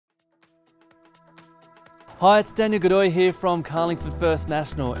Hi, it's Daniel Godoy here from Carlingford First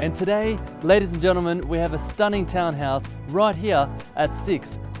National, and today, ladies and gentlemen, we have a stunning townhouse right here at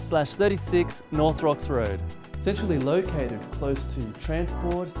 6/36 North Rocks Road. Centrally located close to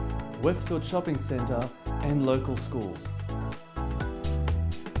transport, Westfield Shopping Centre and local schools.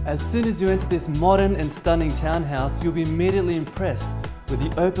 As soon as you enter this modern and stunning townhouse, you'll be immediately impressed with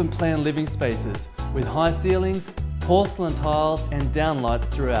the open plan living spaces with high ceilings, porcelain tiles and downlights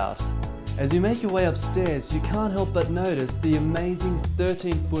throughout. As you make your way upstairs, you can't help but notice the amazing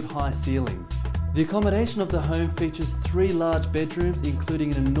 13-foot high ceilings. The accommodation of the home features 3 large bedrooms,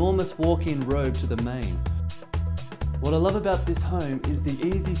 including an enormous walk-in robe to the main. What I love about this home is the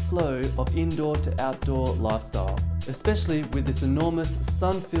easy flow of indoor to outdoor lifestyle, especially with this enormous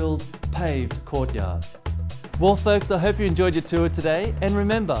sun-filled paved courtyard. Well folks, I hope you enjoyed your tour today, and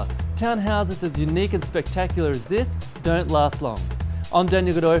remember, townhouses as unique and spectacular as this don't last long. I'm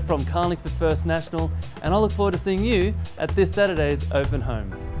Daniel Godoy from Carlingford First National, and I look forward to seeing you at this Saturday's open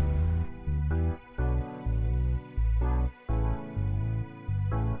home.